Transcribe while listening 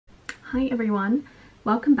Hi everyone,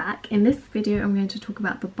 welcome back. In this video I'm going to talk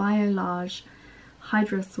about the Biolage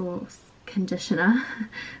Hydra Source conditioner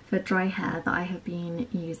for dry hair that I have been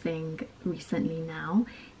using recently now.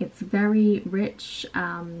 It's very rich,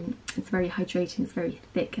 it's very hydrating, it's very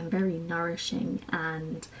thick and very nourishing,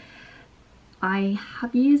 and I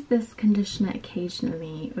have used this conditioner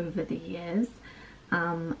occasionally over the years,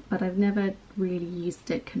 but I've never really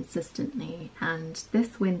used it consistently, and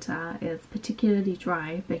this winter is particularly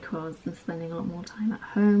dry because I'm spending a lot more time at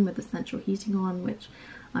home with the central heating on, which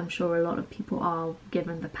I'm sure a lot of people are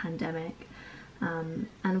given the pandemic, and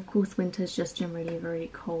of course winter is just generally a very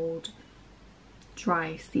cold,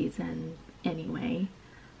 dry season anyway,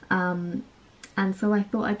 and so I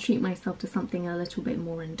thought I'd treat myself to something a little bit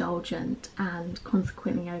more indulgent, and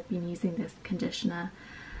consequently I've been using this conditioner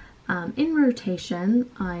in rotation.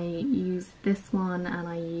 I use this one and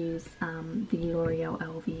I use the L'Oreal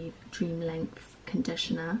Elvive Dream Length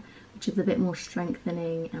conditioner, which is a bit more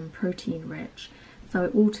strengthening and protein rich. So I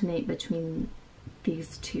alternate between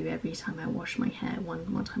these two every time I wash my hair.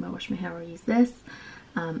 One time I wash my hair I'll use this,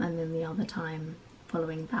 and then the other time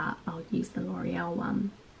following that I'll use the L'Oreal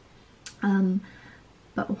one.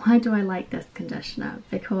 But why do I like this conditioner?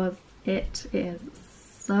 Because it is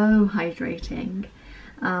so hydrating.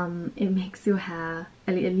 It makes your hair,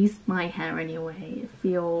 at least my hair anyway,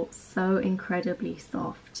 feel so incredibly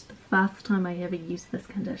soft. The first time I ever used this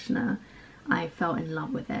conditioner, I fell in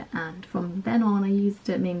love with it, and from then on I used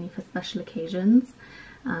it mainly for special occasions,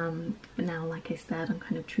 but now, like I said, I'm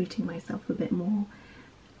kind of treating myself a bit more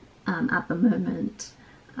at the moment.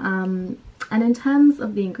 And in terms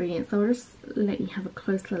of the ingredients, I'll just let you have a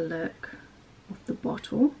closer look of the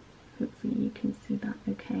bottle. Hopefully you can see that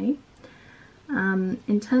okay.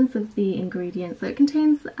 In terms of the ingredients, so it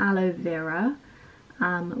contains aloe vera,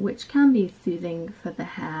 which can be soothing for the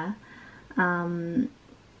hair, and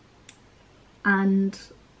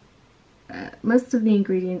most of the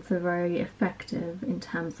ingredients are very effective in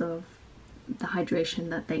terms of the hydration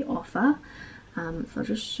that they offer. So I'll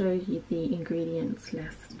just show you the ingredients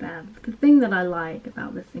list there. The thing that I like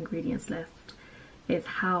about this ingredients list is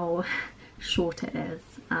how short it is,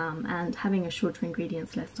 and having a shorter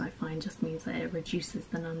ingredients list I find just means that it reduces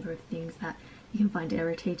the number of things that you can find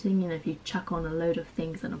irritating. You know, if you chuck on a load of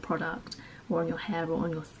things in a product or on your hair or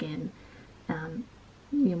on your skin,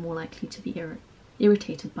 you're more likely to be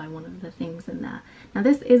irritated by one of the things in there. Now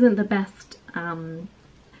this isn't the best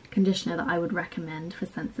conditioner that I would recommend for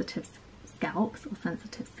sensitive scalps or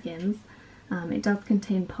sensitive skins. It does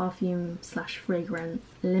contain perfume / fragrance,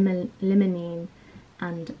 limonene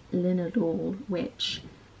and linalool, which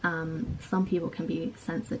some people can be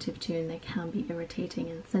sensitive to, and they can be irritating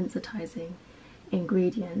and sensitizing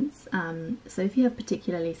ingredients. So if you have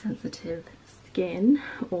particularly sensitive skin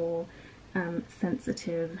or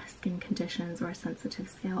sensitive skin conditions or a sensitive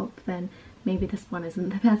scalp, then maybe this one isn't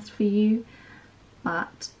the best for you,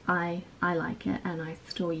 but I like it and I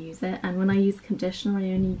still use it. And when I use conditioner,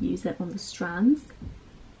 I only use it on the strands.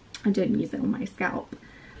 I don't use it on my scalp.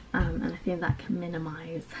 And I think that can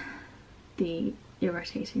minimize the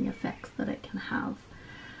irritating effects that it can have.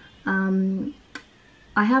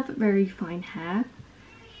 I have very fine hair.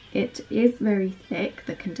 It is very thick,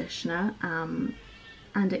 the conditioner,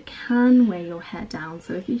 and it can weigh your hair down.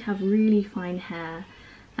 So if you have really fine hair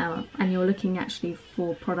and you're looking actually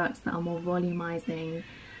for products that are more volumizing,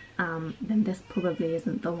 then this probably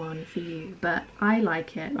isn't the one for you. But I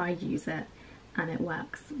like it, I use it, and it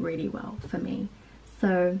works really well for me.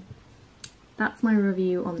 So that's my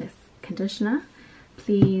review on this conditioner.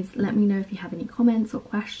 Please let me know if you have any comments or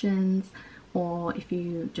questions, or if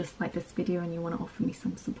you just like this video and you want to offer me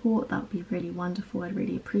some support. That would be really wonderful. I'd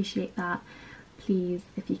really appreciate that. Please,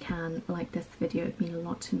 if you can, like this video, it would mean a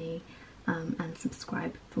lot to me, and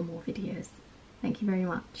subscribe for more videos. Thank you very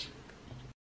much.